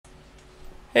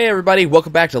Hey everybody,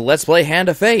 welcome back to Let's Play Hand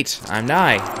of Fate. I'm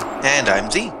Nye. And I'm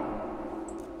Z.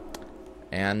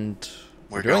 And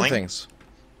We're doing going. things.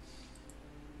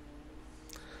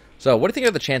 So, what do you think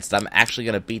are the chances that I'm actually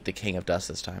going to beat the King of Dust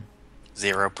this time?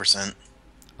 0%.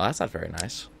 Oh, that's not very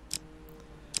nice.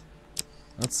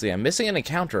 Let's see, I'm missing an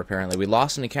encounter apparently. We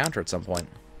lost an encounter at some point.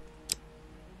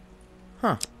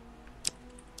 Huh.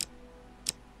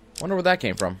 Wonder where that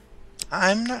came from.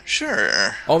 I'm not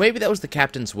sure. Oh, maybe that was the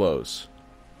Captain's Woes.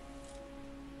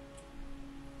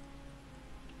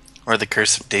 Or the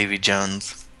Curse of Davy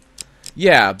Jones.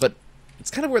 Yeah, but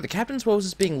it's kind of where the Captain's Woes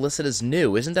is being listed as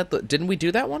new. Isn't that the... Didn't we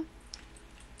do that one?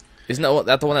 Isn't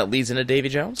that the one that leads into Davy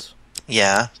Jones?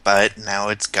 Yeah, but now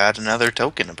it's got another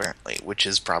token, apparently, which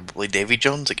is probably Davy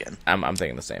Jones again. I'm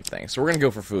thinking the same thing. So we're going to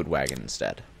go for Food Wagon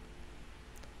instead.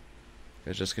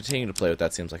 Because just continuing to play with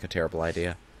that seems like a terrible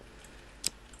idea.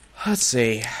 Let's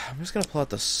see. I'm just going to pull out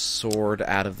the sword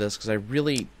out of this, because I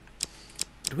really...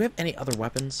 Do we have any other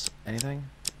weapons? Anything?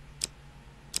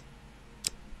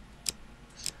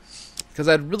 Because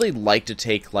I'd really like to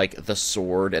take, like, the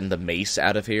sword and the mace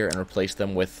out of here and replace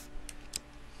them with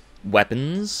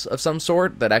weapons of some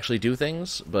sort that actually do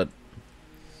things, but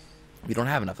we don't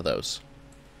have enough of those.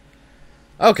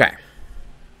 Okay.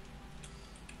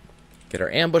 Get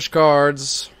our ambush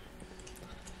cards.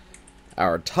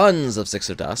 Our tons of Six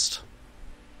of Dust.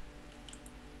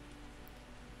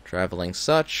 Traveling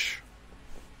such.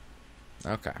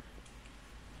 Okay.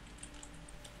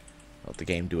 Let the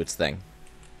game do its thing.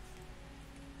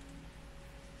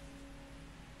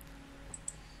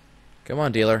 Come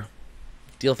on, dealer.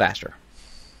 Deal faster.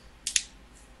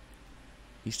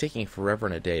 He's taking forever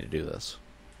and a day to do this.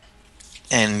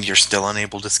 And you're still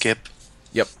unable to skip?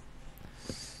 Yep.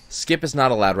 Skip is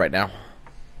not allowed right now.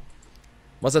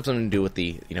 Must have something to do with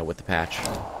the, with the patch.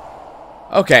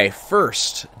 Okay,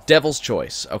 first, Devil's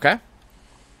Choice, okay?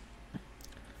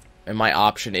 And my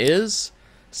option is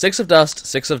Six of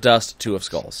Dust, Two of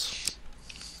Skulls.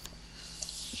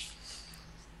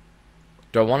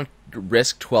 Do I want to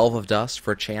risk 12 of Dust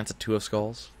for a chance at Two of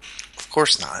Skulls? Of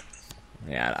course not.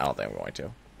 Yeah, I don't think I'm going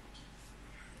to.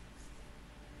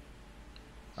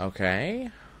 Okay.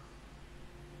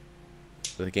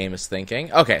 So the game is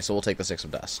thinking. Okay, so we'll take the Six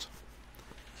of Dust.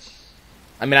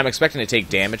 I mean, I'm expecting to take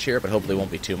damage here, but hopefully it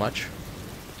won't be too much.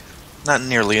 Not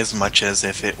nearly as much as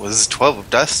if it was 12 of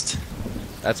Dust.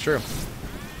 That's true.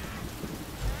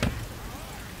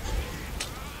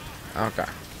 Okay.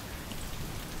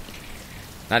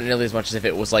 Not nearly as much as if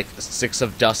it was like Six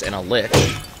of Dust and a Lich.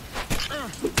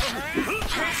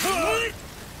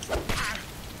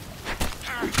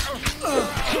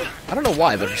 I don't know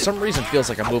why, but for some reason it feels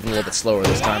like I'm moving a little bit slower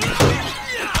this time.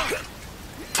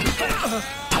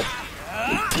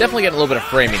 Definitely getting a little bit of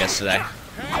framiness today.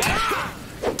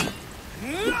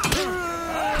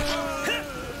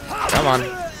 Come on.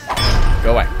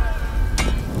 Go away.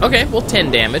 Okay, well, 10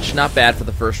 damage. Not bad for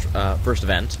the first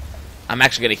event. I'm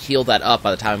actually going to heal that up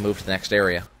by the time I move to the next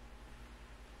area.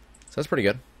 So that's pretty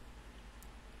good.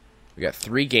 We got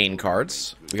 3 gain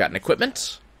cards. We got an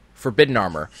equipment. Forbidden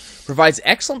Armor. Provides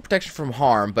excellent protection from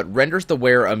harm, but renders the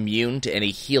wearer immune to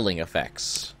any healing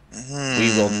effects.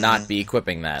 We will not be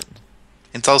equipping that.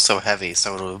 It's also heavy,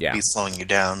 so it'll be slowing you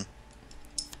down.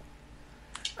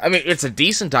 I mean, it's a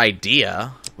decent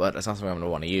idea, but it's not something I'm going to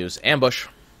want to use. Ambush.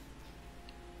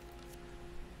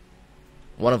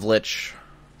 1 of Lich.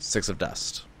 6 of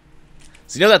Dust.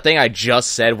 So you know that thing I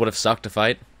just said would have sucked to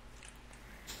fight?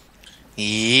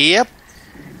 Yep.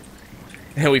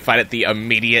 And we fight at the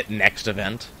immediate next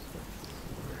event.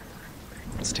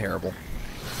 It's terrible.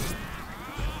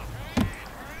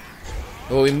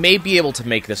 Well, we may be able to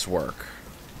make this work.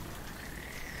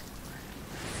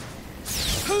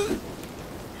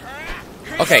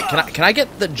 Okay, can I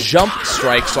get the jump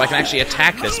strike so I can actually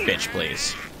attack this bitch,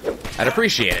 please? I'd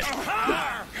appreciate it.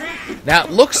 Now,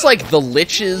 it looks like the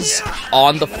Lich's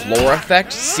on the floor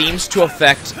effect seems to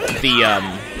affect the,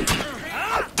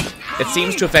 it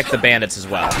seems to affect the bandits as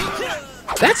well.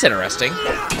 That's interesting.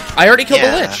 I already killed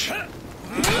the Lich.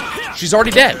 She's already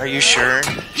dead. Are you sure?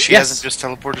 She hasn't just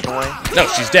teleported away? No,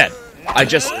 she's dead.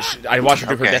 I watched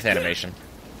her do her death animation.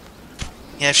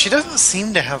 Yeah, she doesn't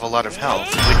seem to have a lot of health,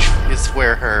 which is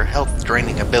where her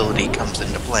health-draining ability comes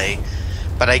into play.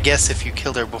 But I guess if you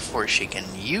kill her before she can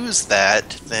use that,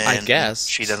 then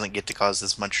she doesn't get to cause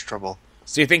as much trouble.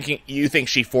 So you think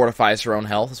she fortifies her own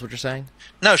health, is what you're saying?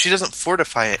 No, she doesn't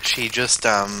fortify it. She just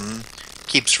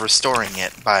keeps restoring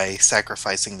it by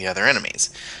sacrificing the other enemies.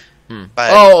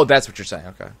 But, oh, that's what you're saying.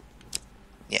 Okay.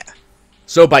 Yeah.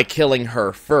 So by killing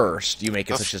her first, you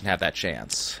make it so she doesn't have that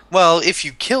chance. Well, if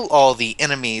you kill all the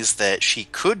enemies that she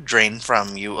could drain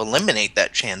from, you eliminate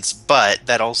that chance, but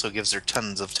that also gives her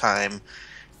tons of time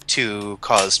to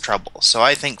cause trouble. So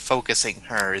I think focusing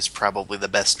her is probably the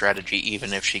best strategy,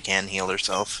 even if she can heal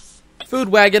herself. Food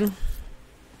wagon.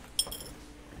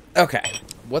 Okay,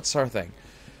 what's our thing?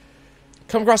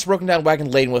 Come across a broken down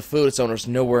wagon laden with food. Its owner's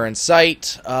nowhere in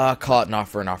sight. Call it and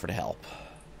offer to help.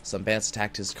 Some bandits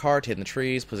attacked his cart, hid in the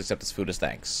trees. Please accept his food as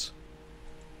thanks.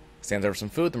 Stands over some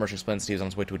food. The merchant explains he is on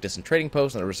his way to a distant trading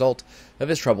post, and as a result of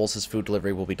his troubles, his food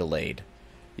delivery will be delayed.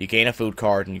 You gain a food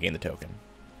card, and you gain the token.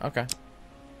 Okay.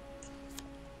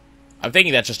 I'm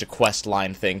thinking that's just a quest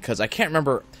line thing, because I can't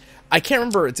remember...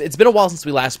 It's been a while since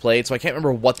we last played, so I can't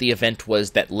remember what the event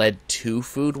was that led to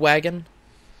Food Wagon.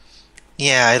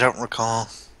 Yeah, I don't recall.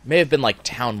 May have been like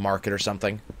Town Market or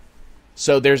something.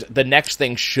 So there's the next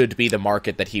thing should be the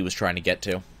market that he was trying to get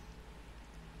to.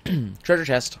 Treasure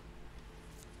chest.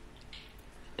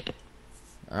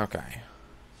 Okay.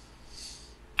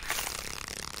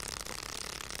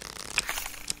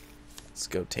 Let's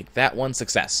go take that one.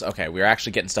 Success. Okay, we're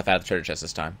actually getting stuff out of the treasure chest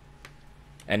this time.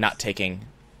 And not taking...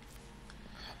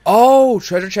 Oh,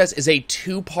 treasure chest is a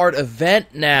 2-part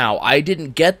event now. I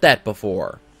didn't get that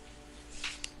before.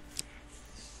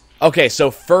 Okay, so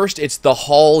first it's the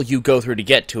hall you go through to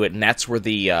get to it, and that's where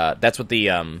the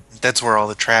that's where all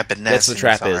the trap and nests that's the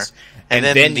trap are. is. And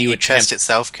then the chest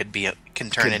itself can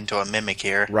turn into a mimic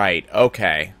here. Right.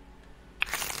 Okay.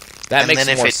 That makes more sense now. And then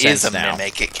if it is a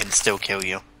mimic, it can still kill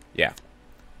you. Yeah.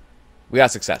 We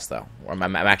got success though.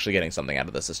 I'm actually getting something out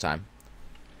of this time.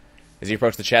 As you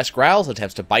approach the chest, growls,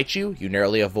 attempts to bite you. You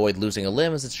narrowly avoid losing a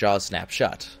limb as its jaws snap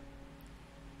shut.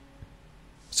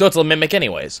 So it's a mimic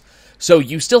anyways. So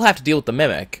you still have to deal with the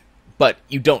mimic, but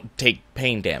you don't take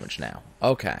pain damage now.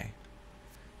 Okay.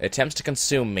 It attempts to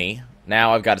consume me.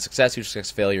 Now I've got a success, huge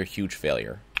success, failure, huge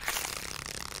failure.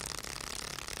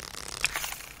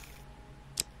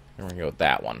 We're going to go with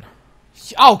that one.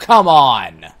 Oh, come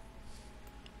on!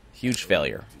 Huge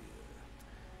failure.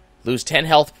 Lose 10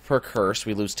 health per curse.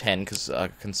 We lose 10 because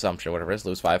consumption, whatever it is.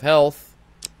 Lose 5 health.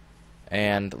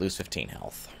 And lose 15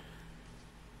 health.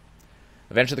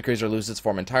 Eventually the creature loses its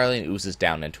form entirely and oozes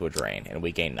down into a drain, and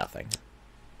we gain nothing.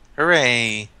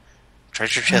 Hooray!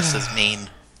 Treasure chest is mean.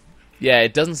 Yeah,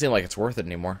 it doesn't seem like it's worth it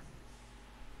anymore.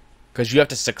 Because you have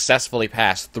to successfully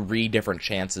pass 3 different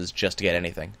chances just to get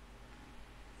anything.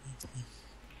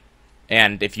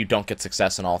 And if you don't get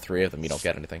success in all 3 of them, you don't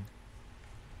get anything.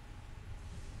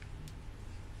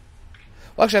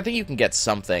 Well, actually, I think you can get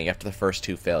something after the first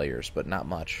 2 failures, but not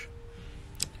much.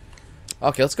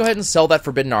 Okay, let's go ahead and sell that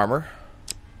forbidden armor.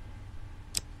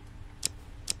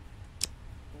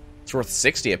 It's worth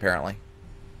 60, apparently.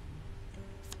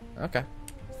 Okay.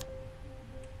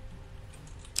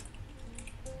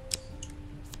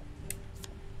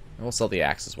 And we'll sell the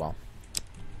axe as well.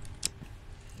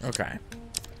 Okay.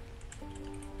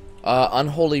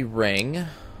 Unholy ring.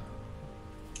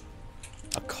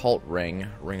 Occult ring.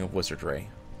 Ring of wizardry.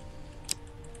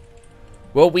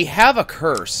 Well, we have a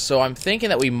curse, so I'm thinking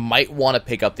that we might want to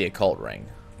pick up the occult ring.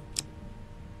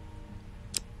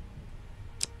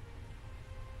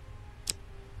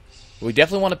 We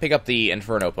definitely want to pick up the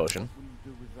Inferno potion.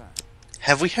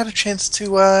 Have we had a chance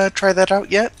to try that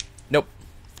out yet? Nope.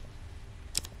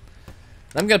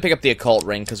 I'm going to pick up the occult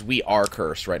ring because we are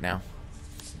cursed right now.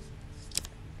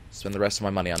 Spend the rest of my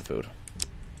money on food.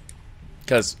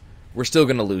 Because we're still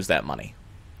going to lose that money.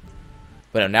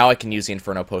 But now I can use the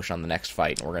Inferno potion on the next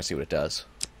fight, and we're going to see what it does.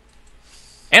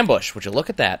 Ambush! Would you look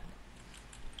at that?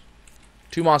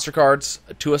 2 monster cards,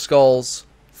 2 of skulls,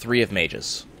 3 of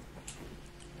mages.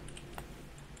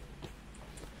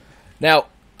 Now,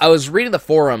 I was reading the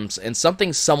forums, and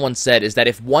something someone said is that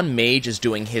if one mage is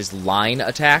doing his line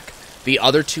attack, the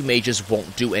other 2 mages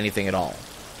won't do anything at all.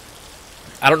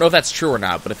 I don't know if that's true or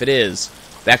not, but if it is,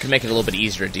 that could make it a little bit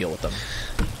easier to deal with them.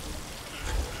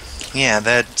 Yeah,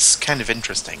 that's kind of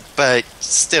interesting. But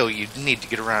still, you need to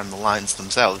get around the lines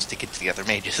themselves to get to the other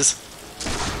mages.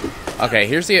 Okay,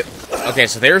 here's the... Okay,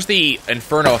 so there's the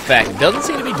Inferno effect. It doesn't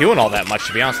seem to be doing all that much,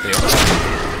 to be honest with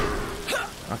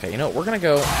you. Okay, you know what? We're gonna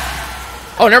go...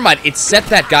 Oh, never mind. It set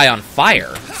that guy on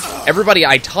fire. Everybody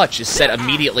I touch is set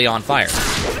immediately on fire.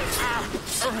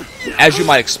 As you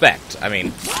might expect. I mean,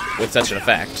 with such an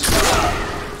effect.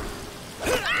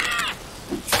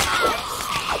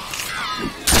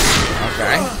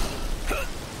 Okay.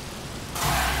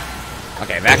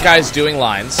 Okay, that guy's doing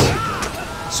lines.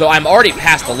 So I'm already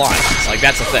past the lines. Like,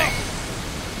 that's a thing.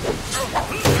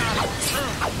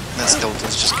 That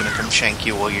skeleton's just gonna come shank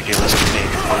you while you're dealing with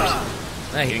mage.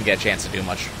 He didn't get a chance to do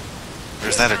much. Or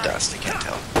is that a dust? I can't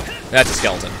tell. That's a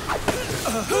skeleton.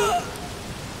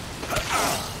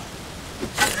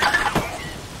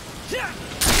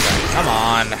 Come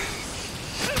on.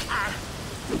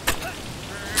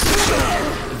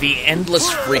 The endless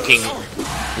freaking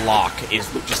block is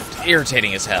just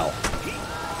irritating as hell.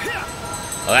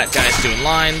 Oh, that guy's doing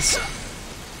lines.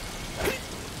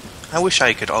 I wish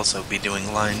I could also be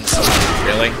doing lines.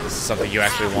 Really? This is something you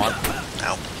actually want?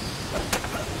 No.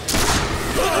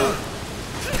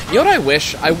 You know what I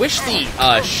wish? I wish the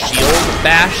shield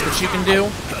bash that you can do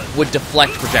would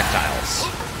deflect projectiles.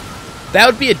 That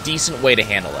would be a decent way to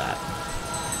handle that.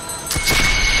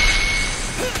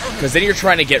 Because then you're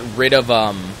trying to get rid of,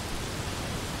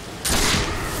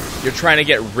 You're trying to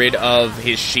get rid of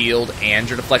his shield and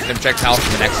you're deflecting the projectile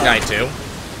from the next guy, too.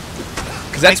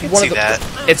 Because that's one of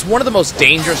the... It's one of the most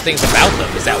dangerous things about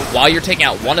them, is that while you're taking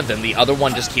out one of them, the other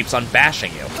one just keeps on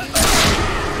bashing you.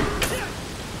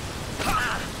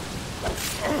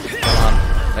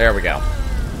 There we go.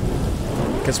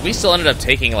 Because we still ended up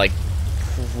taking, like,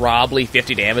 probably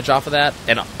 50 damage off of that,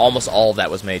 and almost all of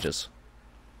that was mages.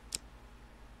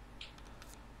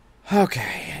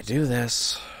 Okay, do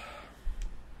this.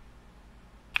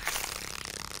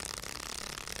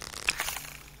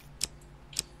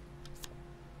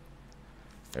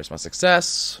 There's my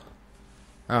success.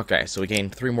 Okay, so we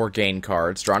gained 3 more gain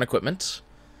cards. Drawn equipment.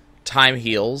 Time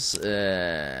heals.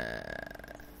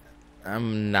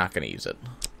 I'm not going to use it.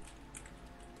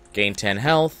 Gain 10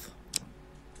 health.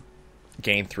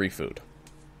 Gain 3 food.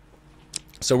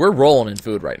 So we're rolling in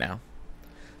food right now.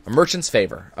 A merchant's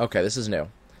favor. Okay, this is new.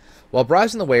 While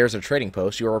browsing the wares at a trading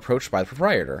post, you are approached by the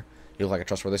proprietor. You look like a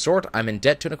trustworthy sort. I'm in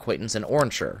debt to an acquaintance in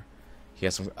Oranshire. He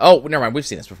has some... Oh, never mind. We've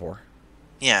seen this before.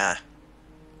 Yeah.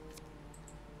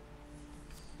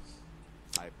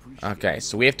 Okay,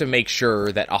 so we have to make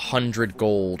sure that 100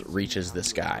 gold reaches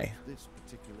this guy.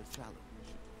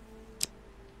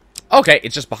 Okay,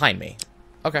 it's just behind me.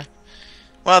 Okay.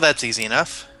 Well, that's easy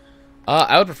enough.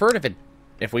 I would prefer it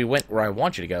if we went where I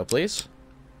want you to go, please.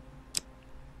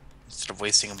 Instead of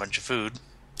wasting a bunch of food.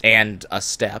 And a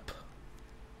step.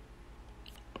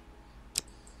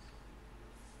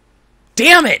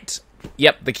 Damn it!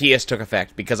 Yep, the Kias took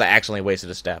effect because I accidentally wasted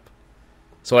a step.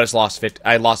 So I just lost 50.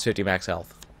 I lost 50 max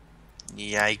health.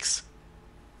 Yikes.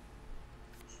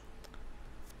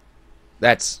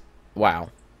 That's... wow.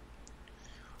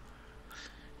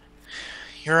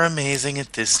 You're amazing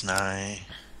at this, Nye.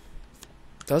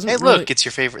 Doesn't hey, really... look, it's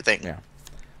your favorite thing. Yeah.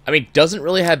 I mean, doesn't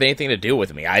really have anything to do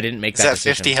with me. I didn't make that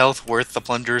decision. Is that 50 health worth the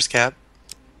plunderer's cap?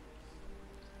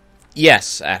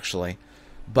 Yes, actually.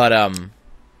 But,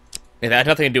 it had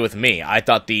nothing to do with me. I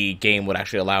thought the game would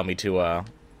actually allow me to,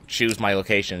 choose my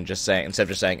location just saying, instead of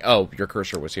just saying, oh, your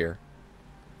cursor was here.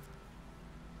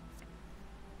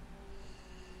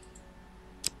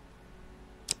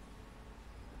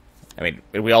 I mean,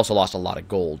 we also lost a lot of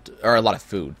gold, or a lot of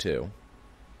food, too.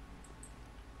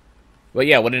 But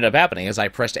yeah, what ended up happening is I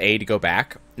pressed A to go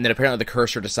back, and then apparently the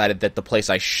cursor decided that the place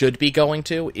I should be going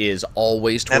to is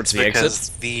always towards the exit. That's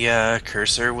because the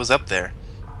cursor was up there.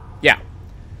 Yeah.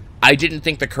 I didn't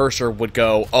think the cursor would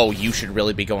go, oh, you should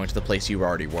really be going to the place you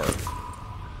already were.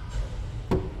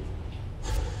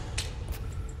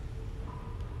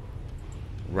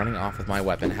 Running off with my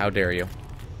weapon, how dare you.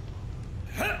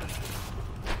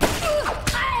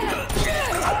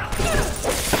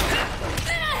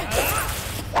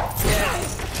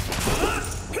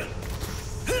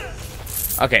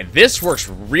 Okay, this works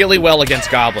really well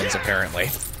against goblins, apparently.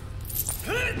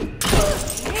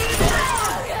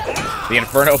 The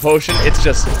Inferno Potion,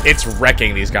 it's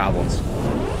wrecking these goblins.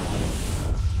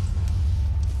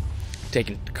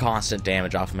 Taking constant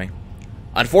damage off of me.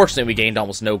 Unfortunately, we gained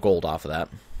almost no gold off of that.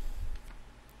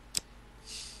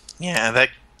 Yeah, that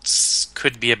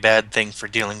could be a bad thing for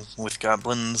dealing with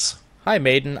goblins. Hi,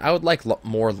 Maiden. I would like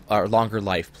longer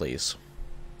life, please.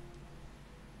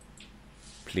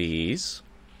 Please.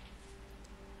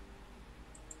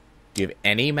 Do you have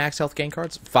any max health gain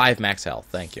cards? 5 max health.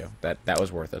 Thank you. That was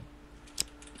worth it.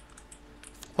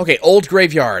 Okay, Old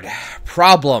Graveyard.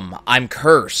 Problem. I'm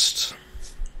cursed.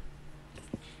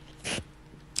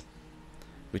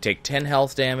 We take 10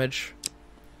 health damage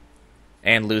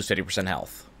and lose 50%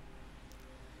 health.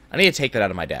 I need to take that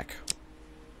out of my deck.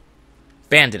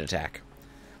 Bandit attack.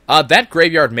 That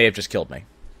graveyard may have just killed me.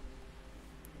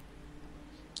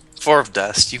 4 of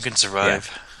dust. You can survive.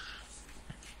 Yeah.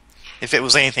 If it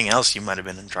was anything else, you might have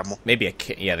been in trouble. Maybe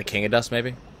the King of Dust,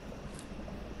 maybe?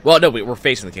 Well, no, we were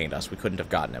facing the King of Dust. We couldn't have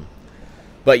gotten him.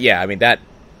 But yeah, I mean,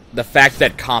 the fact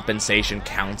that compensation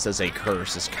counts as a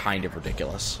curse is kind of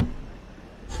ridiculous.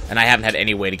 And I haven't had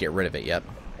any way to get rid of it yet.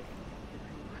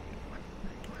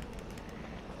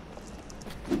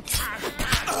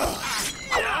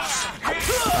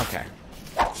 Okay.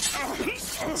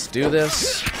 Let's do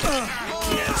this.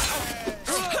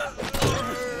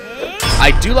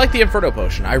 I do like the Inferno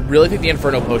Potion. I really think the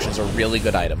Inferno Potion is a really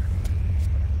good item.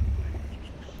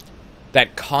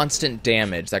 That constant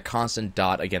damage, that constant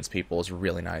dot against people is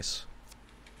really nice.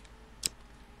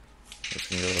 Let's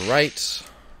go to the right.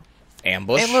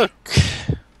 Ambush. Hey, look.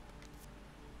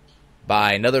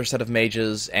 By another set of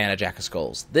mages and a Jack of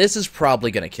Skulls. This is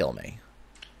probably going to kill me.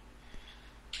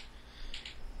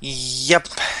 Yep.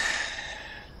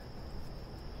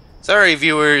 Sorry,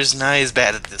 viewers. Nye's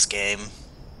bad at this game.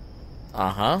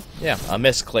 Uh-huh. Yeah, a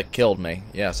misclick killed me.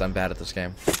 Yes, I'm bad at this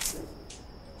game.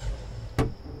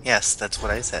 Yes, that's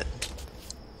what I said.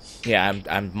 Yeah,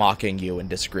 I'm mocking you and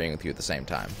disagreeing with you at the same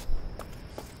time.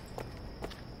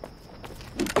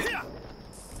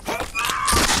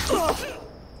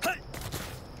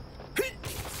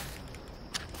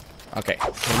 Okay,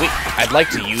 I'd like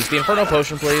to use the Inferno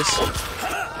Potion, please.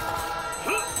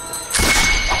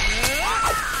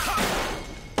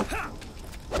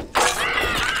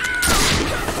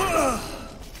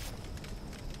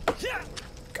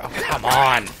 Oh, come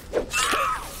on!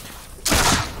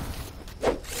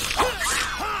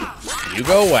 You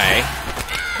go away.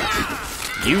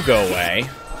 You go away.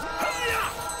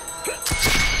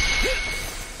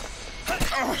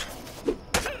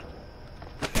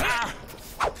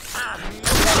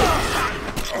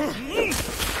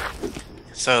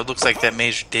 So it looks like that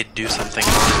mage did do something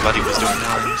while his buddy was doing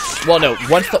that. Well, no.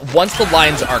 Once the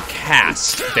lines are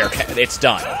cast, it's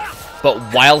done. But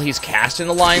while he's casting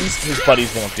the lines, his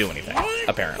buddies won't do anything.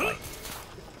 Apparently.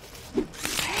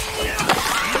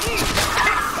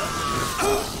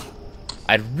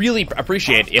 I'd really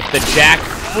appreciate if the Jack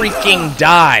freaking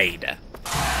died.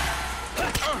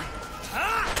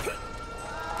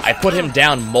 I put him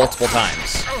down multiple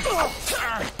times.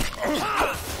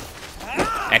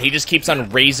 And he just keeps on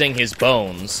raising his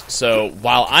bones, so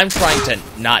while I'm trying to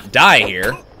not die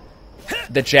here,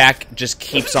 the Jack just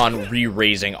keeps on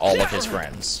re-raising all of his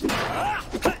friends.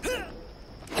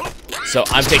 So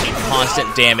I'm taking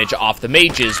constant damage off the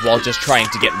mages while just trying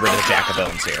to get rid of the Jack of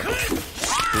Bones here.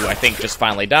 Who I think just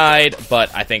finally died,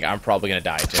 but I think I'm probably gonna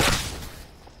die too.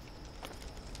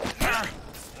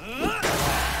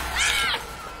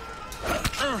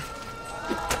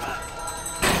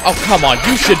 Oh, come on,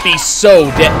 you should be so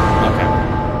dead. Okay.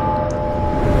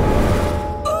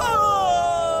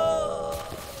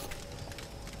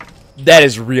 That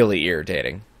is really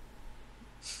irritating.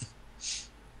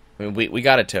 I mean, we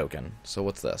got a token, so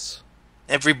what's this?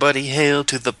 Everybody hail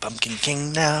to the Pumpkin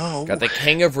King now. Got the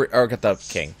King of... got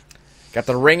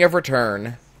the Ring of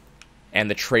Return and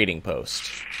the Trading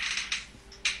Post.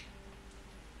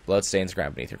 Bloodstains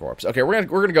ground beneath your corpse. Okay, we're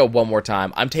gonna go one more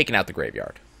time. I'm taking out the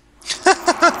graveyard.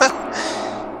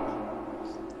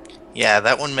 Yeah,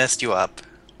 that one messed you up.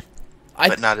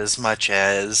 But not as much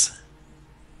as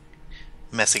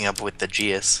messing up with the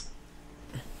Geas.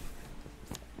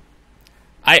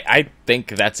 I think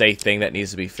that's a thing that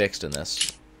needs to be fixed in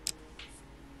this.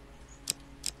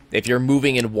 If you're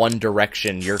moving in one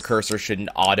direction, your cursor shouldn't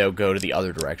auto go to the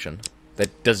other direction.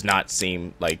 That does not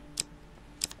seem like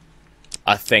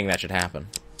a thing that should happen.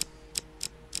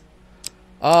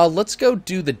 Let's go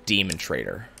do the Demon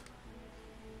Trader.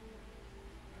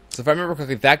 So if I remember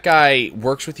correctly, that guy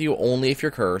works with you only if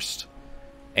you're cursed,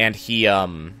 and he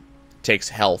takes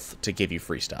health to give you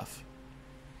free stuff.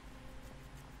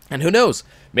 And who knows?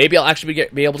 Maybe I'll actually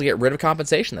be able to get rid of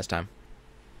compensation this time.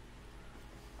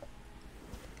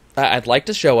 I'd like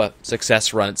to show a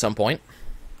success run at some point.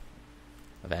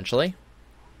 Eventually.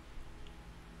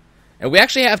 And we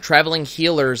actually have traveling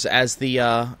healers as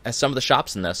some of the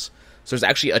shops in this. So there's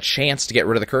actually a chance to get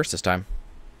rid of the curse this time.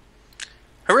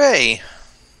 Hooray!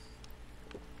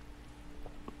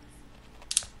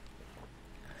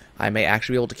 I may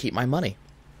actually be able to keep my money.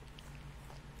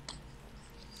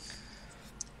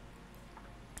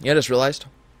 Yeah, I just realized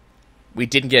we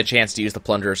didn't get a chance to use the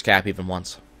Plunderer's Cap even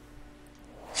once.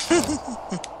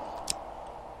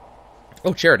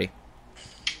 Oh, charity.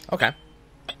 Okay.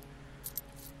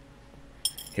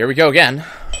 Here we go again.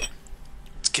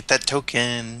 Let's get that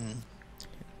token.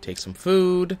 Take some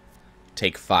food.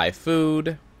 Take 5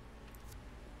 food.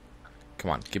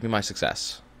 Come on, give me my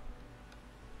success.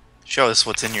 Show us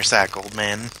what's in your sack, old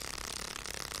man.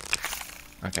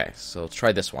 Okay, so let's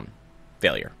try this one.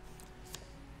 Failure.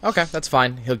 Okay, that's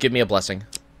fine. He'll give me a blessing.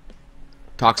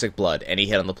 Toxic Blood. Any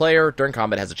hit on the player during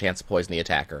combat has a chance to poison the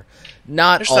attacker.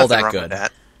 Not all that good.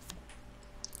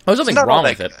 There's nothing wrong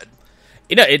with it.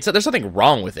 You know, there's something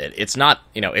wrong with it. It's not,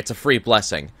 it's a free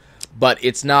blessing, but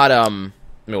it's not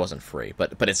I mean, it wasn't free,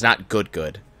 but it's not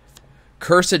good.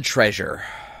 Cursed treasure.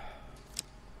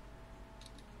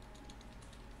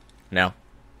 No.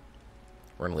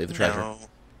 We're gonna leave the treasure. No.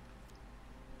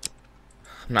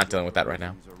 I'm not dealing with that right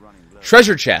now.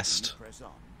 Treasure chest.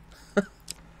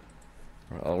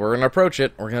 Well, we're gonna approach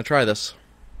it. We're gonna try this.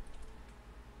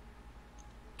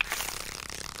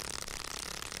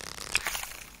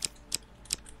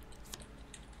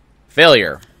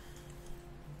 Failure.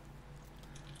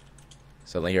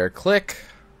 Suddenly hear a click.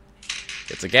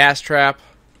 It's a gas trap.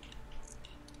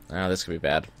 Oh, this could be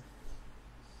bad.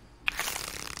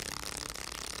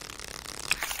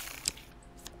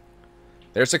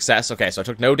 There's success. Okay, so I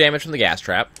took no damage from the gas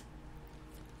trap.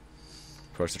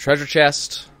 Approach the treasure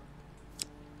chest.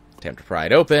 Attempt to pry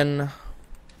it open.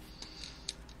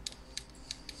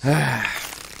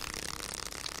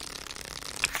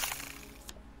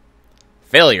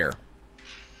 Failure.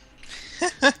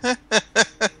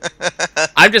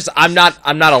 I'm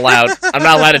not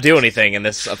allowed to do anything in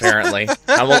this, apparently.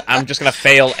 I'm just gonna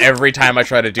fail every time I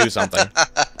try to do something.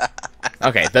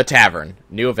 Okay, the tavern.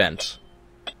 New event.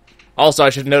 Also,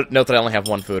 I should note that I only have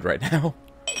one food right now.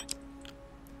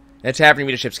 In a tavern, you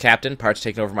meet a ship's captain. Pirates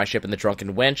taking over my ship in the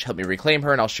Drunken Wench. Help me reclaim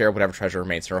her, and I'll share whatever treasure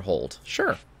remains in her hold.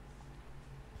 Sure.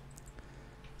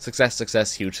 Success,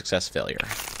 success, huge success, failure.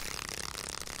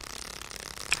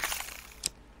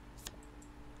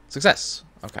 Success.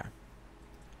 Okay.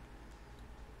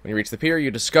 When you reach the pier,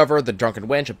 you discover the Drunken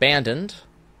Wench abandoned.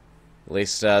 At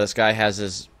least this guy has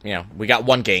his, we got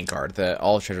one gain card.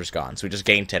 All the treasure's gone, so we just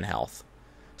gained 10 health.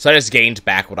 So I just gained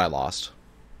back what I lost.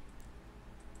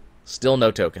 Still no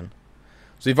token.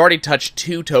 So we've already touched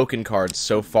 2 token cards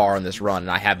so far in this run,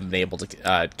 and I haven't been able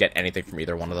to get anything from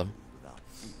either one of them.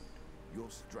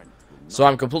 So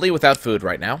I'm completely without food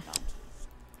right now.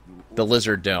 The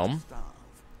Lizard Dome.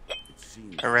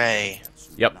 Hooray.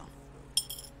 Yep.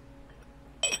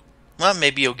 Well,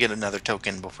 maybe you'll get another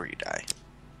token before you die.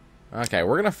 Okay,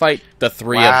 we're gonna fight the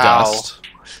 3 of Dust.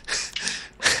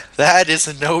 That is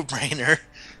a no-brainer.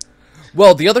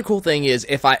 Well, the other cool thing is,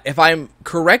 if I'm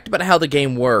correct about how the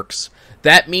game works,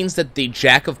 that means that the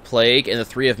Jack of Plague and the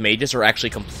 3 of Mages are actually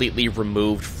completely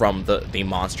removed from the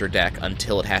monster deck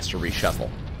until it has to reshuffle.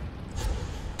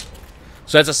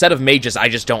 So as a set of mages, I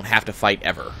just don't have to fight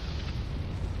ever.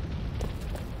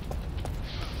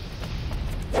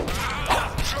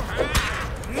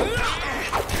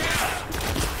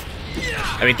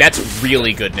 I mean, that's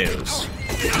really good news.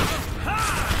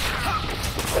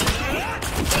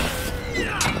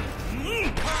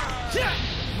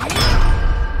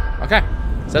 Okay,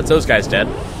 so that's those guys dead.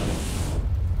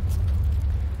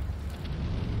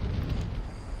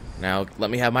 Now, let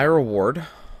me have my reward.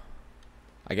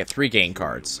 I get 3 gain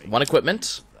cards. 1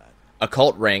 equipment,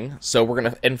 occult ring, so we're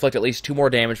going to inflict at least 2 more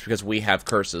damage because we have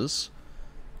curses.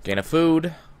 Gain a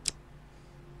food.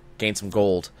 Gain some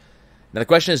gold. Now the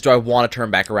question is, do I want to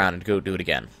turn back around and go do it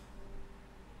again?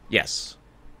 Yes.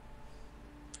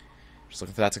 Just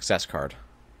looking for that success card.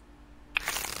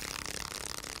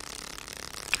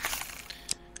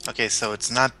 Okay, so it's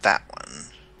not that one.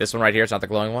 This one right here, it's not the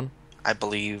glowing one? I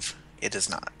believe it is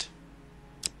not.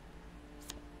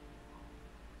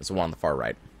 It's the one on the far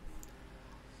right.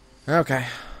 Okay.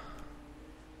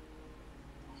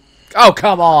 Oh,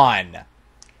 come on!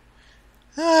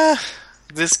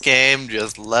 This game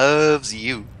just loves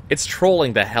you. It's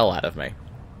trolling the hell out of me.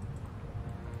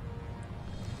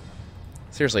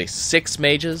 Seriously, 6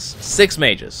 mages? 6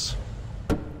 mages.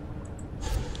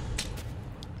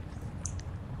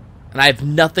 And I have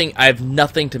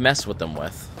nothing to mess with them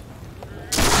with.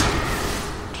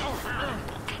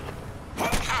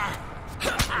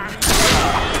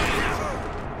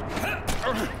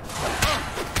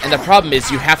 And the problem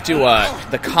is you have to,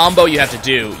 the combo you have to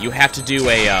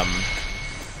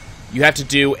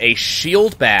do a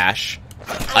shield bash,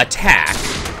 attack,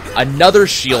 another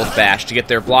shield bash to get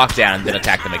their block down, and then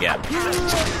attack them again.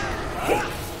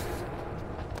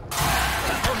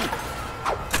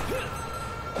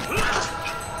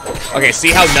 Okay,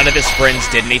 see how none of his friends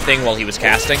did anything while he was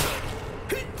casting?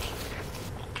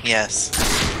 Yes.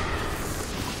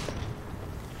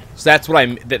 So that's what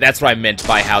I meant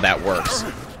by how that works.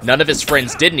 None of his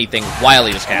friends did anything while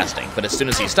he was casting, but as soon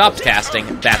as he stopped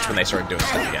casting, that's when they started doing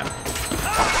stuff again.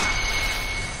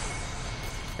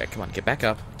 Okay, come on, get back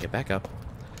up. Get back up.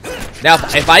 Now,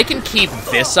 if I can keep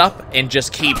this up and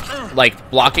just keep, like,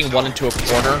 blocking one into a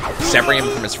corner, separating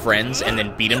him from his friends, and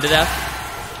then beat him to death.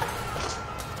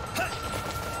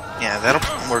 Yeah,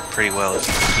 that'll work pretty well if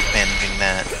you can keep managing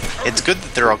that. It's good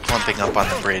that they're all clumping up on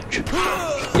the bridge.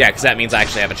 Yeah, because that means I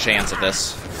actually have a chance at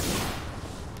this.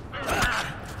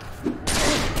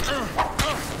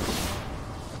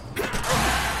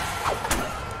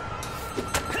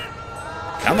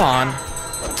 Come on.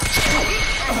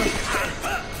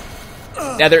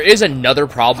 Now, there is another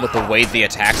problem with the way the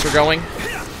attacks are going.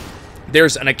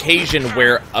 There's an occasion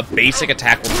where a basic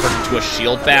attack will turn into a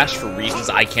shield bash for reasons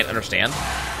I can't understand.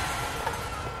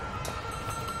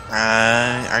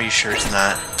 Are you sure it's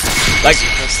not? Like,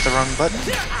 That's the wrong button?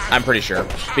 I'm pretty sure.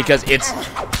 Because it's...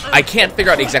 I can't figure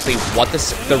out exactly what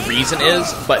the reason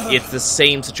is, but it's the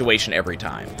same situation every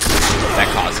time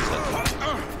that causes it.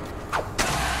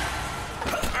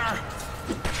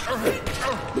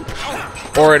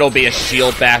 Or it'll be a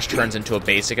shield bash turns into a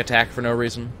basic attack for no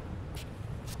reason.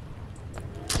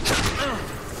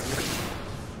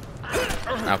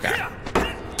 Okay.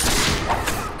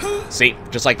 See,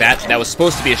 just like that. That was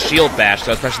supposed to be a shield bash,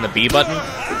 so I was pressing the B button,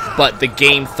 but the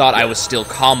game thought I was still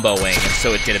comboing, and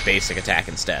so it did a basic attack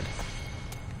instead.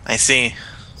 I see.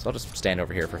 So I'll just stand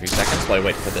over here for a few seconds while I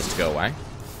wait for this to go away.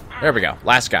 There we go.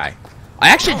 Last guy. I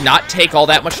actually did not take all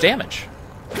that much damage.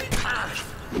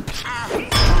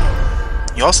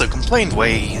 You also complained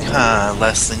way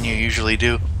less than you usually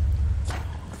do.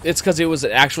 It's because it was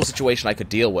an actual situation I could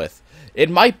deal with. It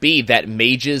might be that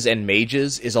mages and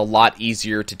mages is a lot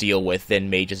easier to deal with than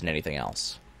mages and anything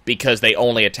else. Because they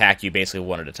only attack you basically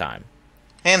one at a time.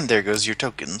 And there goes your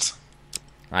tokens.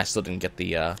 I still didn't get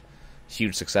the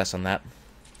huge success on that.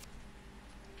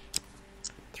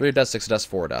 3 dust, 6 dust,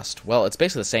 4 dust. Well, it's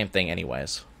basically the same thing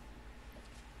anyways.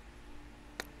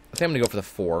 I think I'm going to go for the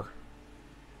 4.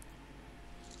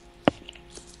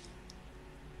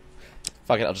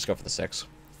 Fuck it, I'll just go for the 6.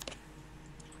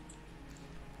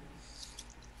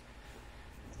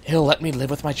 He'll let me live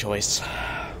with my choice.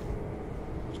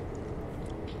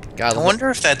 God, I wonder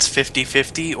if that's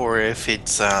 50-50 or if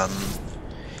it's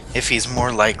if he's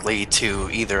more likely to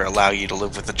either allow you to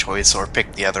live with the choice or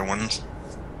pick the other ones.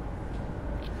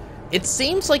 It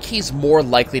seems like he's more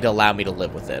likely to allow me to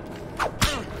live with it.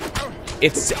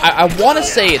 I want to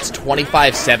say it's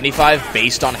 25-75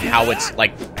 based on how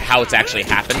it's actually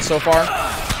happened so far,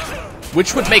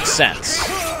 which would make sense.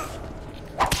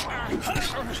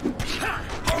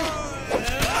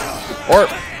 Or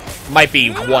might be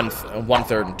one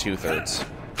third and 2/3,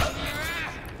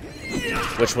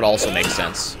 which would also make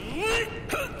sense.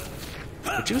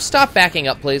 Would you stop backing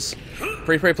up, please?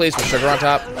 Pretty please, with sugar on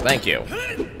top. Thank you.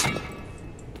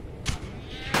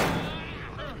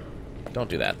 Don't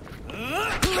do that.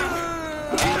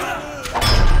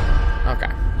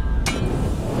 Okay.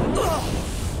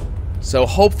 So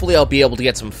hopefully I'll be able to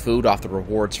get some food off the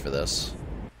rewards for this.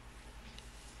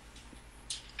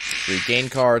 3 gain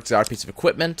cards, got a piece of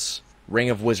equipment, Ring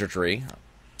of Wizardry,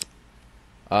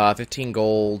 15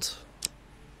 gold,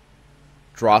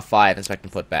 draw 5, inspect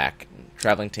and put back.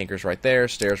 Traveling Tinker's right there,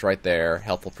 Stairs right there,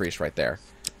 Helpful Priest right there.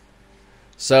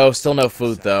 So, still no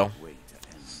food, though.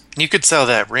 You could sell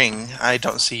that ring. I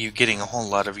don't see you getting a whole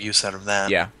lot of use out of that.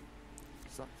 Yeah.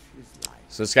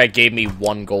 So this guy gave me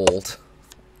 1 gold.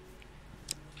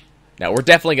 Now, we're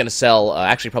definitely going to sell,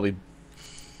 actually probably...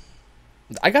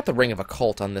 I got the Ring of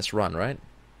Occult on this run, right?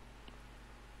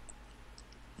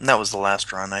 That was the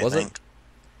last run, I think.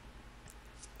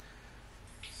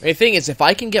 The thing is, if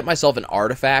I can get myself an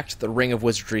artifact, the Ring of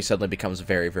Wizardry suddenly becomes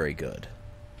very, very good.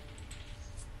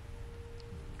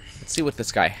 Let's see what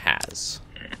this guy has.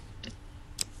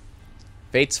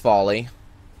 Fate's Folly.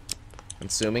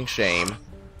 Consuming Shame.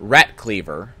 Rat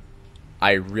Cleaver.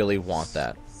 I really want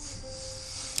that.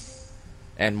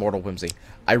 And Mortal Whimsy.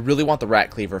 I really want the Rat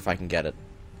Cleaver if I can get it.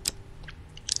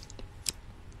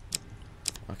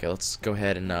 Okay, let's go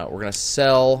ahead and we're going to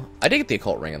sell... I did get the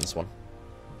Occult Ring in this one.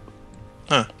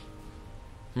 Huh.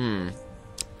 I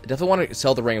definitely want to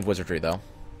sell the Ring of Wizardry, though.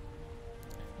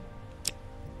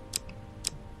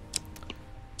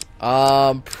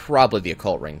 Probably the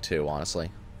Occult Ring, too, honestly.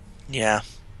 Yeah.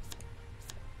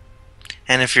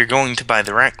 And if you're going to buy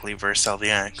the Rat Cleaver, sell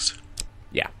the axe.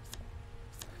 Yeah.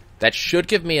 That should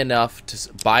give me enough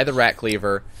to buy the Rat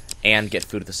Cleaver and get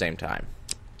food at the same time.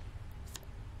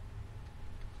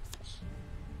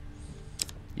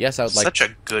 Yes, I would like... Such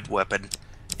a good weapon.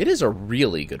 It is a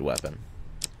really good weapon.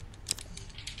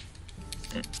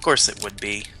 Of course it would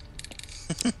be.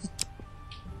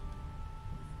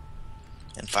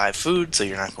 And 5 food, so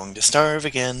you're not going to starve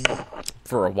again.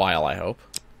 For a while, I hope.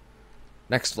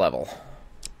 Next level.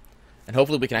 And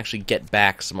hopefully we can actually get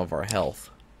back some of our health.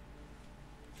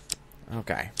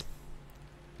 Okay.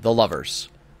 The Lovers.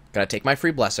 Gotta take my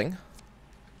free blessing.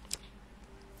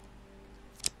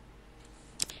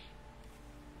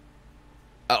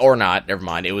 Or not, never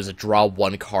mind. It was a draw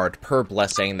 1 card per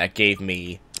blessing that gave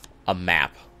me a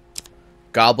map.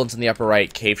 Goblins in the upper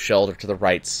right, Cave Shelter to the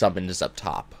right, Summoned is up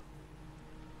top.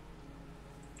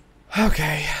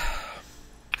 Okay.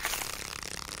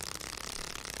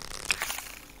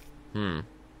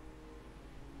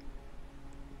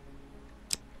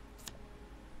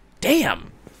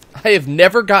 Damn! I have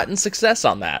never gotten success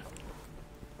on that.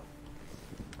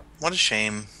 What a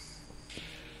shame.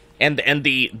 And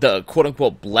the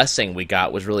quote-unquote blessing we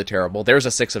got was really terrible. There's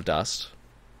a 6 of dust.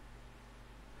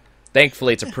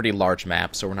 Thankfully, it's a pretty large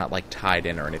map, so we're not, like, tied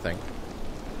in or anything.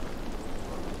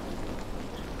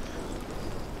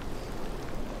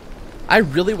 I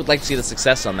really would like to see the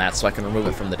success on that so I can remove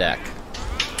it from the deck.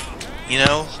 You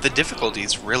know, the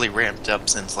difficulty's really ramped up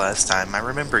since last time. I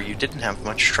remember you didn't have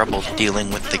much trouble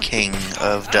dealing with the King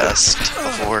of Dust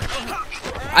before.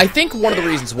 I think one of the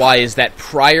reasons why is that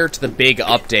prior to the big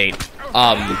update,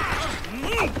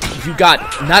 you got,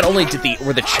 not only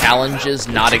were the challenges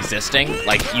not existing,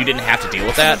 like, you didn't have to deal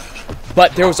with that,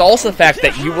 but there was also the fact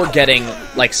that you were getting,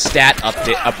 like, stat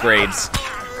upgrades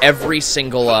every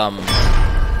single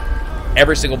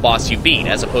boss you beat,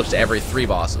 as opposed to every 3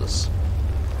 bosses.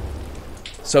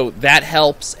 So that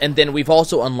helps, and then we've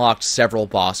also unlocked several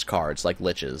boss cards, like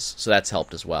liches, so that's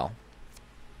helped as well.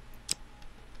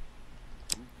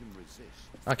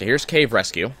 Okay, here's Cave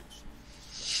Rescue.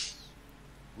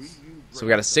 So we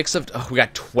got a 6 of... Oh, we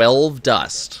got 12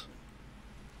 dust.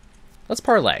 Let's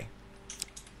parlay.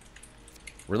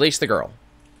 Release the girl.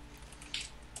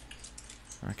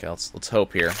 Okay, let's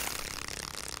hope here.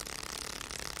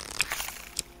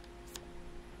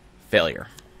 Failure.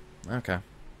 Okay.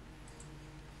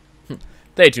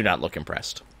 They do not look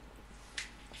impressed.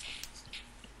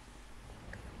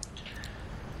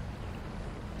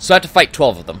 So I have to fight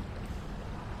 12 of them.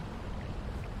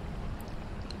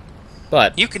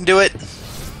 But you can do it.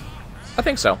 I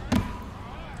think so.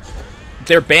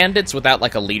 They're bandits without,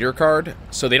 like, a leader card,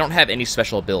 so they don't have any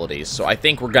special abilities. So I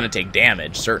think we're going to take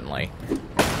damage, certainly.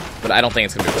 But I don't think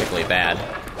it's going to be particularly bad.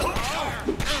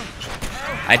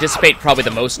 I anticipate probably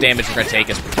the most damage we're going to take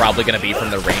is probably going to be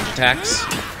from the range attacks.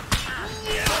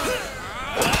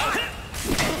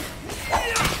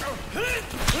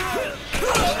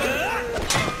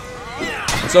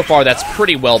 And so far, that's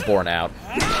pretty well borne out.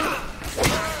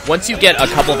 Once you get a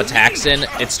couple of attacks in,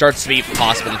 it starts to be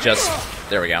possible to just...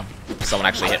 There we go. Someone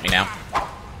actually hit me now.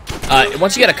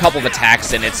 Once you get a couple of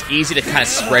attacks in, it's easy to kind of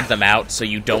spread them out so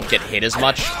you don't get hit as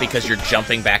much because you're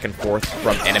jumping back and forth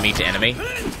from enemy to enemy.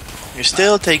 You're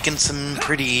still taking some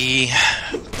pretty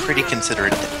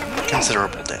considerable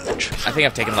damage. I think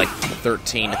I've taken like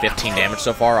 13 to 15 damage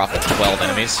so far off of 12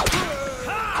 enemies.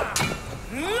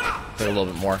 A little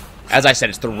bit more. As I said,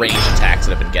 it's the range attacks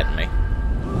that have been getting me.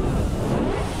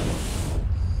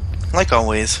 Like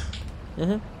always.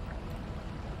 Mm-hmm.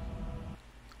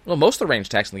 Well, most of the range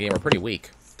attacks in the game are pretty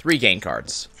weak. 3 gain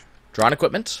cards. Drawn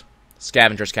equipment.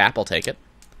 Scavenger's Cap, I'll take it.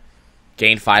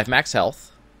 Gain 5 max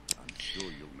health.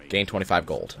 Gain 25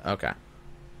 gold. Okay.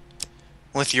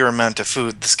 With your amount of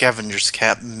food, the Scavenger's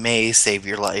Cap may save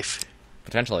your life.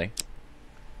 Potentially.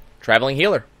 Traveling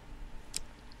healer.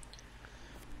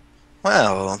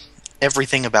 Well,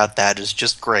 everything about that is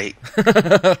just great.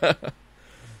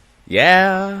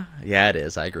 Yeah, it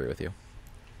is. I agree with you.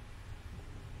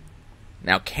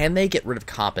 Now, can they get rid of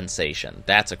compensation?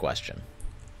 That's a question.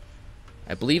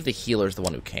 I believe the healer's the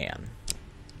one who can.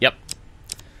 Yep.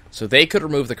 So they could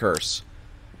remove the curse.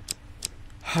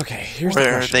 Okay, here's the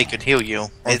question. Or they could heal you.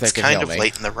 It's kind of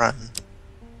late in the run.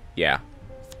 Yeah.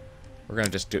 We're going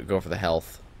to just go for the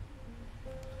health.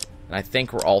 And I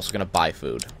think we're also going to buy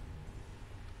food.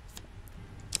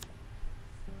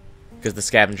 Because the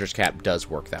Scavenger's Cap does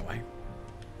work that way.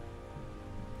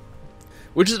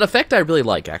 Which is an effect I really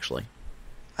like, actually.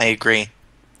 I agree.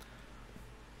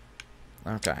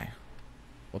 Okay.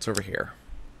 What's over here?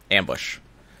 Ambush.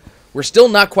 We're still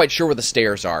not quite sure where the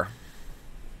stairs are.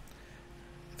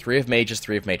 3 of mages,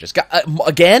 3 of mages.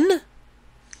 Again?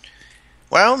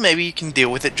 Well, maybe you can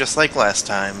deal with it just like last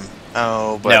time.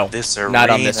 Oh, but no, this arena... not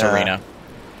on this arena.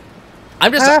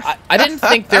 I'm just... I didn't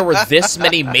think there were this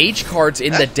many mage cards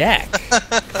in the deck.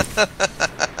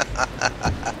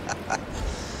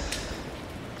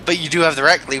 But you do have the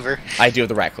Rat Cleaver. I do have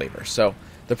the Rat Cleaver. So,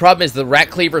 the problem is the Rat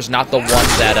Cleaver is not the one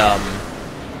that,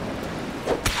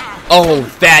 Oh,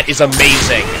 that is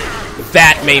amazing.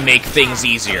 That may make things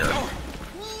easier.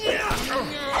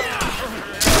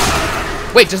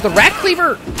 Wait, does the Rat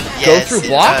Cleaver go through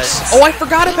blocks? Does. Oh, I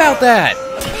forgot about that.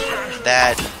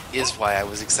 That is why I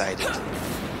was excited.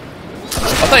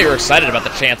 I thought you were excited about the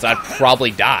chance I'd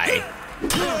probably die.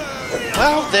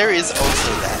 Well, there is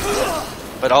also that.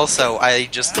 But also, I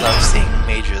just love seeing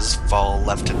mages fall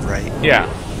left and right. Yeah.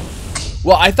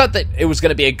 Well, I thought that it was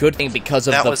going to be a good thing because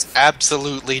of that was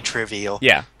absolutely trivial.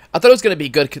 Yeah. I thought it was going to be a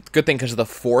good thing because of the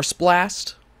Force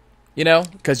Blast. You know?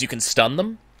 Because you can stun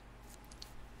them.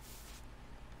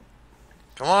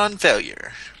 Come on,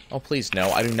 failure. Oh, please,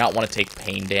 no. I do not want to take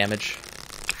pain damage.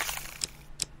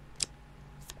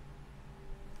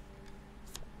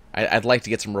 I'd like to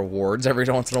get some rewards every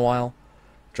once in a while.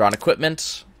 Drawn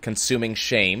equipment. Consuming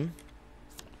shame.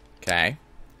 Okay.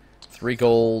 3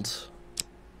 gold.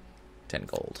 10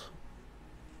 gold.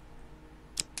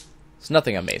 It's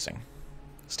nothing amazing.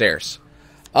 Stairs.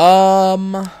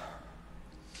 Yeah,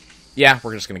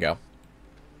 we're just gonna go.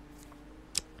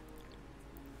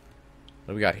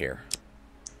 What do we got here?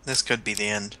 This could be the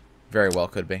end. Very well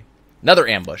could be. Another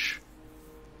ambush.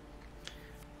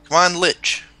 Come on,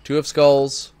 Lich. 2 of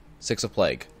skulls, 6 of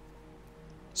plague.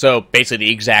 So, basically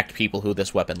the exact people who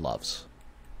this weapon loves.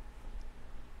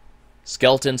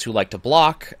 Skeletons who like to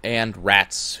block, and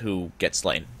rats who get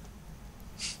slain.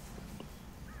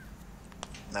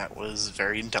 That was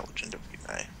very intelligent of you,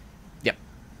 Nye. Yep.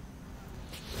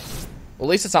 Well,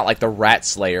 at least it's not like the Rat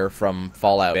Slayer from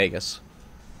Fallout Vegas.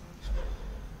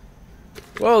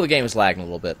 Whoa, the game is lagging a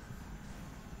little bit.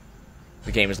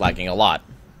 The game is lagging a lot.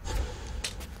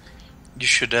 You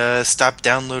should stop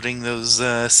downloading those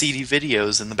CD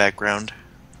videos in the background.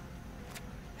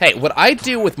 Hey, what I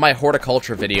do with my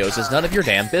horticulture videos is none of your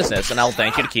damn business, and I'll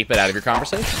thank you to keep it out of your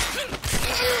conversation.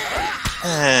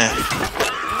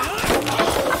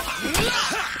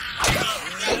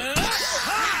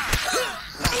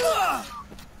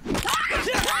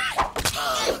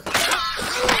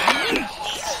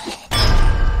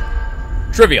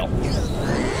 Trivial.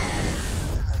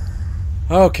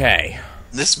 Okay.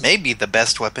 This may be the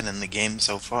best weapon in the game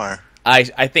so far. I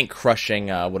think crushing,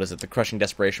 what is it, the crushing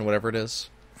desperation, whatever it is.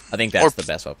 I think that's the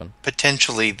best weapon.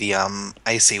 Potentially the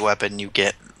icy weapon you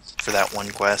get for that one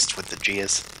quest with the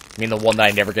Gias. You mean the one that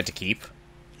I never get to keep?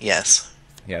 Yes.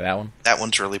 Yeah, that one? That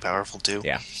one's really powerful too.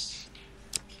 Yeah.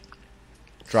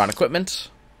 Drawn equipment.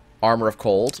 Armor of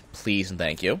cold, please and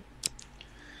thank you.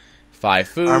 5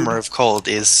 food. Armor of cold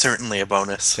is certainly a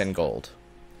bonus. 10 gold.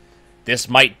 This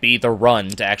might be the run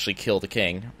to actually kill the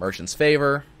king. Merchant's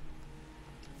favor.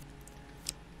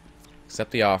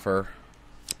 Accept the offer.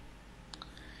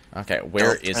 Okay,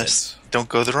 where is it? Don't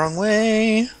go the wrong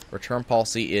way. Return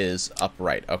policy is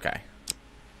upright. Okay.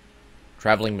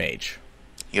 Traveling mage.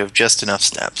 You have just enough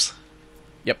steps.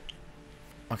 Yep.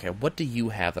 Okay, what do you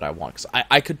have that I want? 'Cause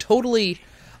I could totally...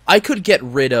 I could get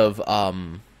rid of,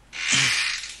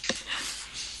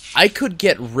 I could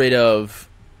get rid of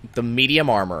the medium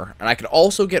armor, and I could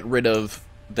also get rid of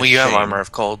the you have shame. armor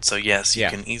of cold, so yes, you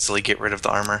can easily get rid of the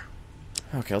armor.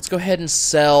 Okay, let's go ahead and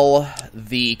sell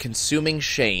the consuming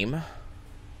shame.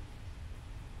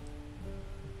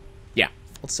 Yeah,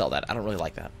 let's sell that. I don't really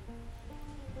like that.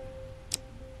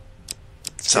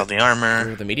 Sell the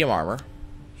armor. The medium armor.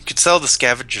 You could sell the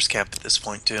scavenger's cap at this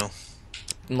point, too.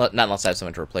 Not unless I have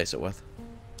something to replace it with.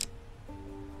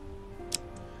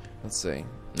 Let's see.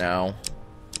 No.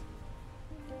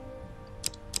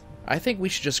 I think we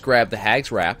should just grab the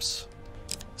Hag's Wraps.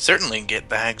 Certainly get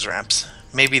the Hag's Wraps.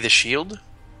 Maybe the shield?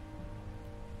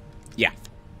 Yeah.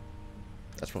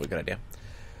 That's probably a good idea.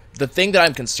 The thing that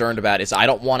I'm concerned about is I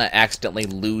don't want to accidentally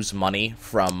lose money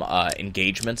from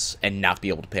engagements and not be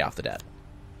able to pay off the debt.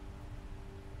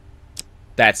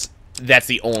 That's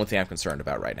the only thing I'm concerned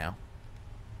about right now.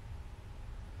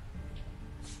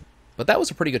 But that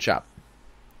was a pretty good shop.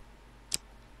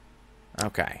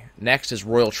 Okay. Next is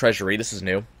Royal Treasury. This is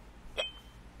new.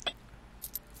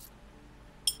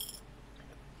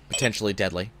 Potentially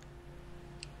deadly.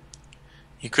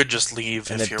 You could just leave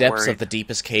in if you're the depths worried. of the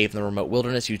deepest cave in the remote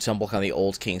wilderness, you stumble upon the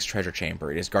old king's treasure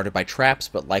chamber. It is guarded by traps,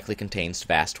 but likely contains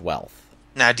vast wealth.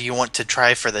 Now, do you want to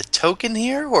try for the token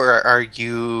here, or are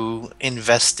you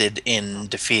invested in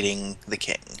defeating the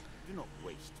king?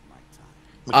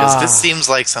 Because this seems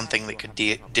like something that could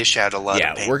dish out a lot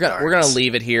of paint. We're gonna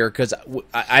leave it here because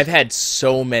I've had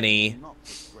so many.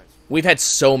 We've had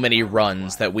so many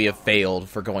runs that we have failed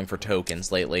for going for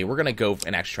tokens lately. We're gonna go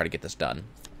and actually try to get this done.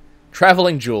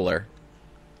 Traveling jeweler.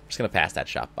 I'm just gonna pass that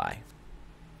shop by.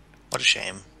 What a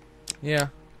shame. Yeah.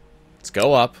 Let's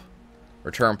go up.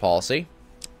 Return policy.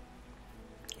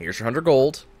 Here's your 100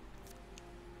 gold.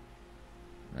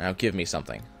 Now give me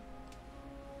something.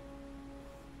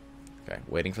 Okay,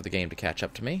 waiting for the game to catch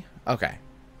up to me. Okay.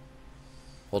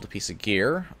 Hold a piece of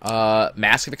gear.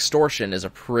 Mask of Extortion is a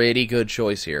pretty good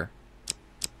choice here.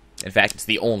 In fact, it's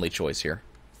the only choice here.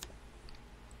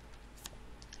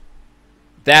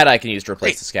 That I can use to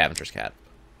replace the Scavenger's Cap.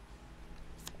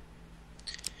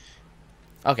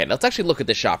 Okay, let's actually look at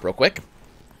this shop real quick.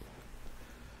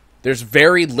 There's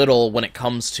very little when it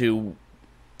comes to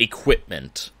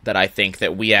equipment that I think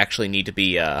that we actually need to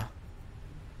be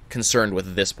concerned with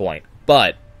at this point.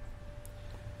 But,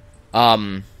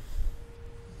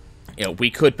 you know, we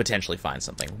could potentially find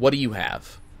something. What do you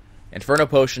have? Inferno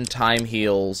Potion, Time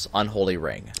Heals, Unholy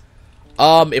Ring.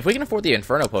 If we can afford the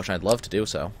Inferno Potion, I'd love to do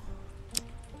so.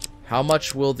 How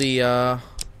much will the,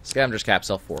 Scavenger's Cap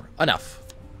sell for? Enough.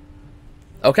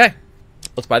 Okay.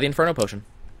 Let's buy the Inferno Potion.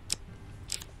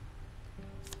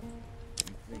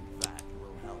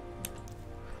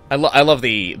 I love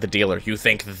the dealer. You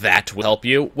think that will help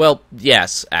you? Well,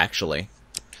 yes, actually.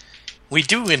 We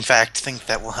do, in fact, think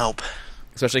that will help.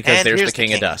 Especially because there's the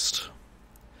King of Dust.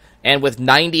 And with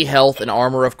 90 health, an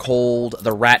Armor of Cold,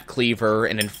 the Rat Cleaver,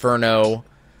 an Inferno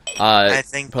I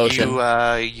think potion.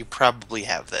 You probably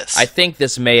have this. I think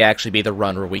this may actually be the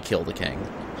run where we kill the king.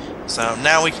 So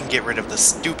now we can get rid of the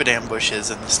stupid ambushes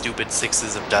and the stupid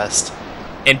 6s of dust.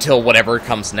 Until whatever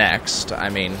comes next. I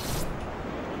mean...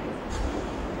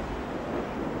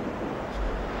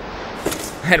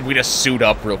 And we just suit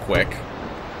up real quick.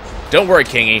 Don't worry,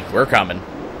 Kingy. We're coming.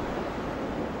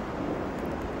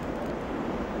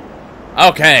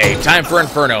 Okay, time for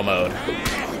Inferno mode.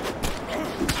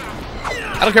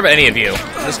 I don't care about any of you.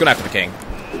 I'm just going after the king.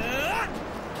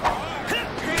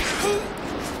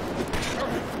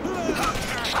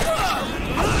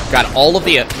 God, all of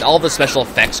the special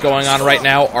effects going on right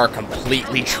now are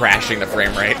completely trashing the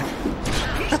frame rate.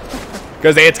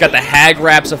 Because it's got the Hag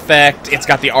Wraps effect, it's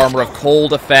got the Armor of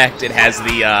Cold effect, it has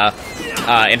the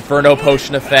Inferno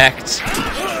Potion effect.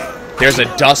 There's a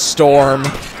Dust Storm.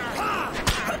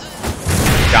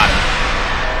 Got him.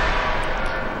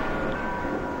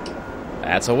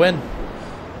 That's a win.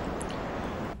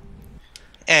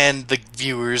 And the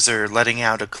viewers are letting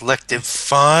out a collective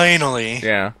finally.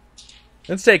 Yeah.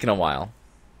 It's taken a while.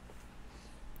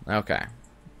 Okay.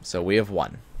 So we have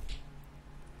won.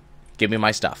 Give me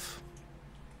my stuff.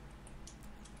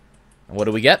 And what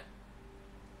do we get?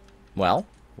 Well,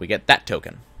 we get that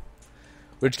token.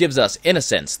 Which gives us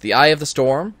Innocence, the Eye of the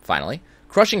Storm, finally,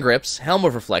 Crushing Grips, Helm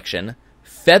of Reflection,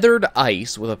 Feathered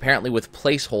Ice, apparently with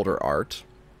placeholder art,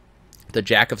 the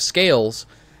Jack of Scales,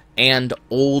 and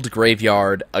Old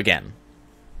Graveyard again.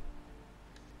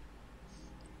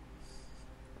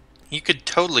 You could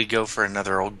totally go for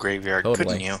another Old Graveyard,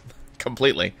 couldn't you?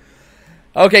 Completely.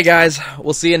 Okay, guys,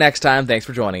 we'll see you next time. Thanks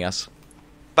for joining us.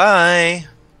 Bye!